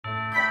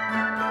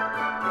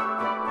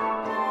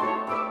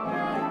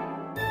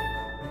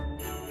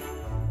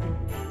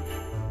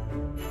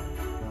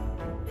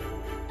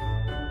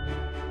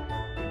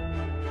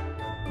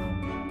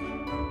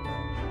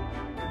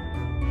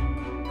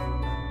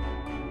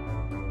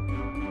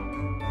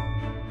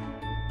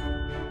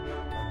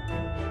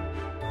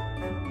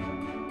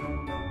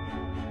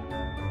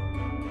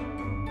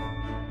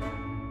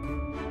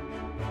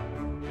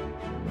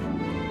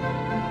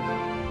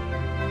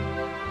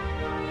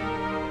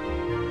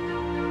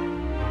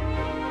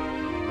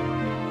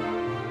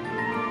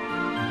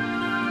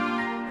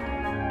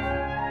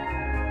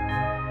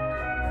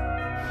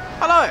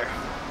Hello!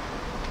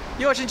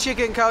 You're watching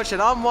Chicken Culture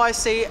and I'm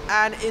YC,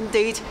 and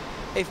indeed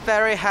a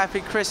very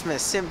happy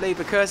Christmas, simply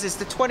because it's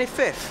the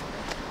 25th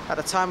at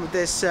the time of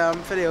this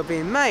video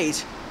being made,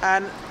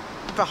 and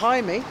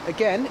behind me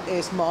again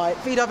is my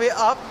VW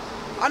Up.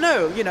 I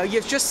know, you know,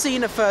 you've just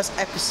seen the first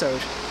episode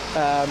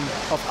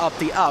of Up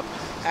the Up,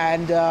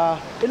 and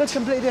it looks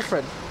completely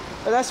different.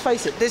 But let's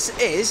face it, this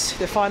is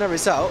the final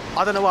result.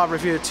 I don't know why I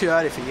reviewed it too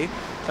early for you,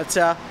 but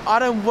I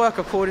don't work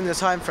according to the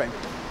time frame.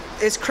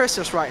 It's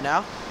Christmas right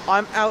now.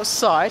 I'm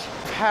outside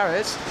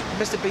Harrods,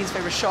 Mr. Bean's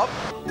favourite shop.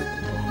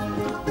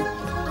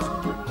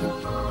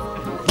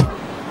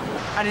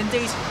 And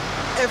indeed,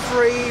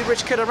 every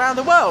rich kid around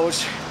the world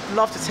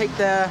love to take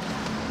their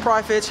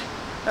private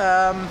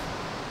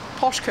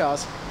posh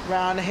cars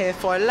around here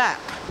for a lap.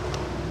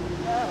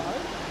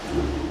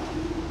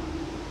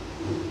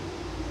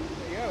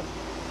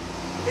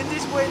 In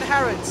this way in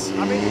Harrods,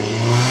 I mean...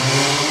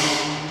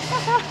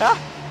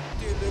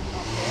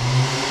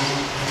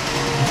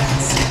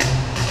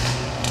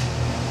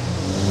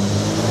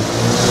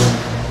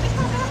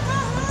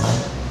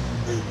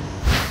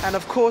 And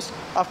of course,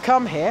 I've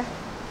come here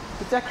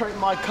to decorate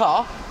my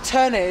car,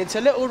 turn it into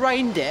a little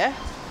reindeer,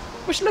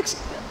 which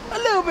looks a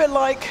little bit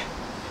like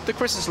the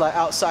Christmas light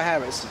outside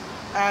Harrods.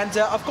 And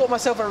I've got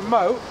myself a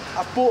remote.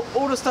 I've bought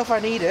all the stuff I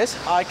needed.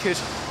 I could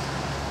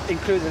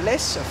include a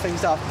list of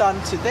things that I've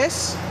done to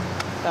this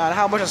and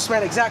how much I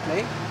spent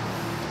exactly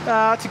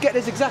to get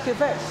this exact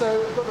effect.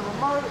 So I've got the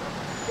remote,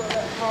 got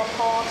the car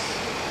parts,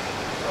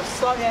 I'll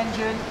start the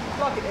engine,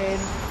 plug it in,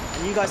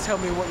 and you guys tell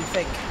me what you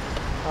think.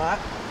 Alright?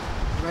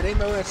 Ready?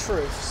 Moment of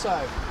truth.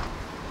 So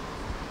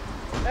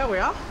there we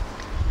are.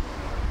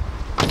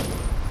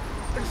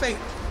 What do you think?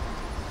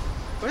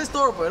 Well, it's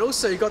adorable, and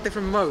also you got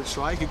different modes,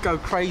 right? You could go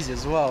crazy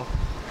as well.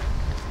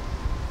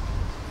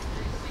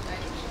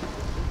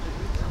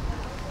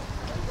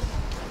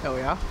 There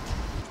we are.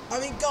 I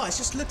mean, guys,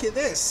 just look at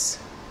this.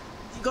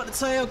 You got the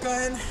tail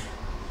going,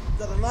 you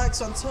got the lights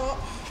on top,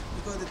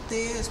 you got the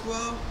deer as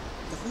well,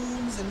 the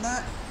horns and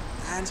that,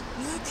 and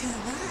look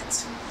at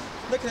that.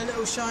 Look at the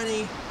little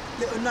shiny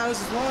little nose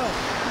as well.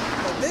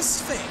 But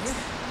this thing,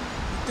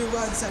 you do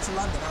well in central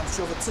London, I'm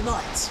sure, for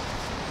tonight.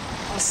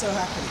 I'm so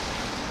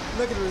happy.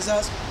 Look at the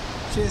results.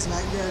 Cheers,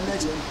 mate, you're a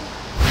legend.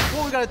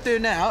 What we're going to do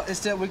now is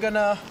that we're going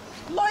to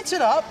light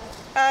it up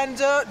and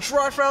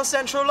drive around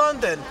central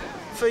London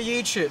for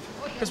YouTube.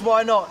 Because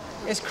why not?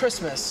 It's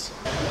Christmas.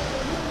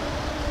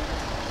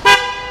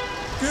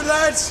 Good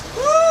lads!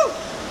 Woo!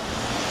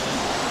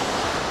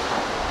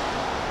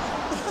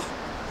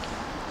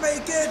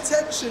 Mate, get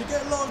attention,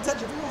 get a lot of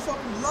attention. People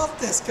fucking love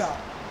this car.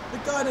 The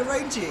guy in the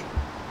Rangy.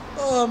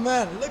 Oh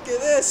man, look at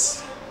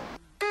this.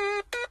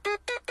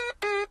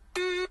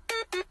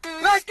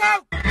 Let's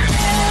go!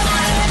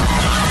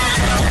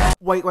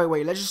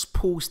 Wait, let's just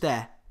pause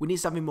there. We need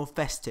something more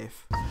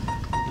festive.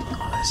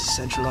 Oh, this is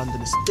central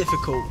London. It's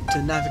difficult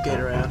to navigate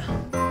around.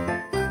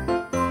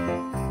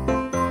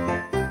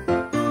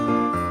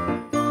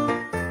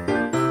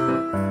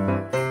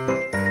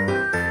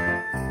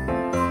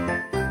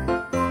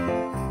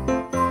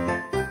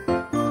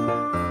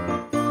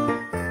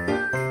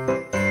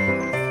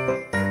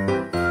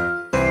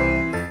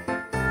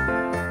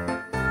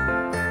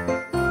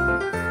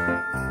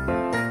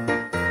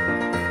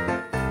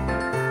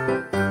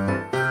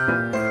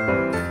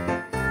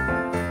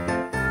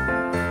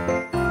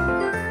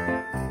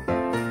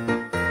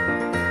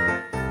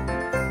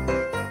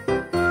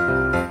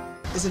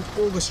 It's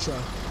an orchestra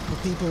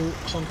with people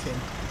honking.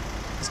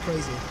 It's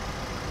crazy.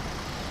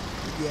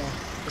 But yeah,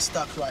 we're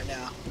stuck right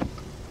now.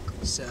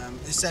 It's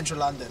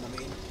central London. I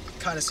mean,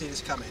 kind of see this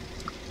coming.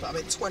 But I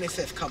mean,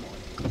 25th, come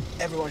on.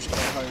 Everyone should go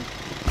home.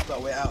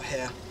 But we're out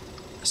here.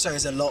 So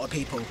there's a lot of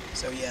people.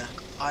 So yeah,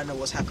 I know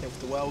what's happening with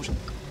the world.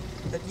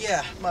 But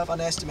yeah, might have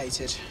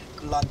underestimated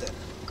London,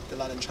 the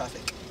London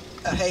traffic.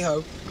 Hey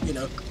ho, you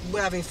know,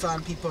 we're having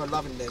fun. People are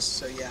loving this.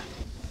 So yeah.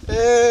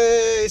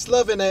 Hey, it's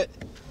loving it.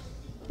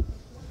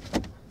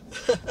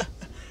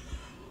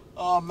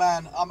 Oh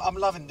man, I'm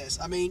loving this.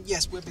 I mean,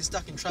 yes, we've been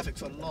stuck in traffic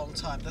for a long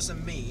time.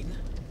 Doesn't mean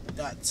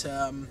that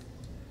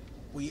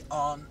we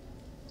aren't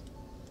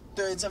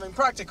doing something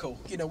practical.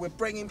 You know, we're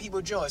bringing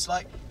people joy. It's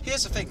like,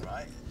 here's the thing,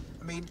 right?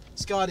 I mean,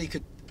 Scardy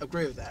could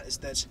agree with that. Is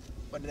that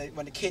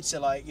when the kids are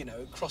like, you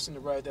know, crossing the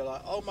road, they're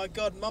like, oh my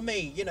God,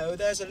 mummy, you know,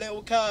 there's a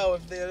little car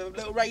with the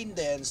little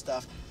reindeer and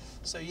stuff.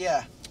 So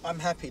yeah, I'm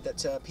happy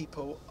that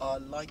people are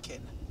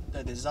liking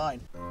the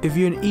design. If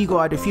you're an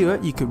eagle-eyed viewer,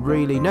 you could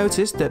really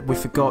notice that we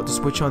forgot to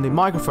switch on the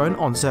microphone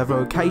on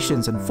several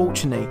occasions,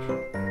 unfortunately.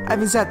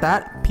 Having said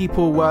that,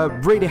 people were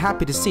really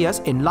happy to see us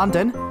in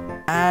London,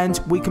 and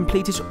we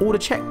completed all the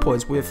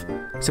checkpoints. We've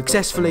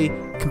successfully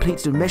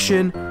completed the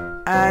mission,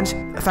 and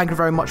thank you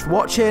very much for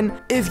watching.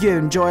 If you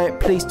enjoy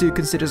it, please do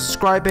consider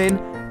subscribing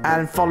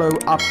and follow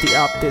Up the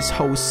Up this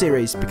whole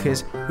series,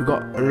 because we've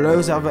got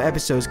loads of other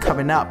episodes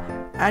coming up.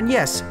 And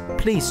yes,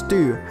 please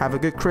do have a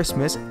good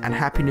Christmas and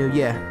Happy New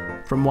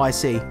Year from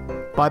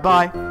YC. Bye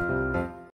bye.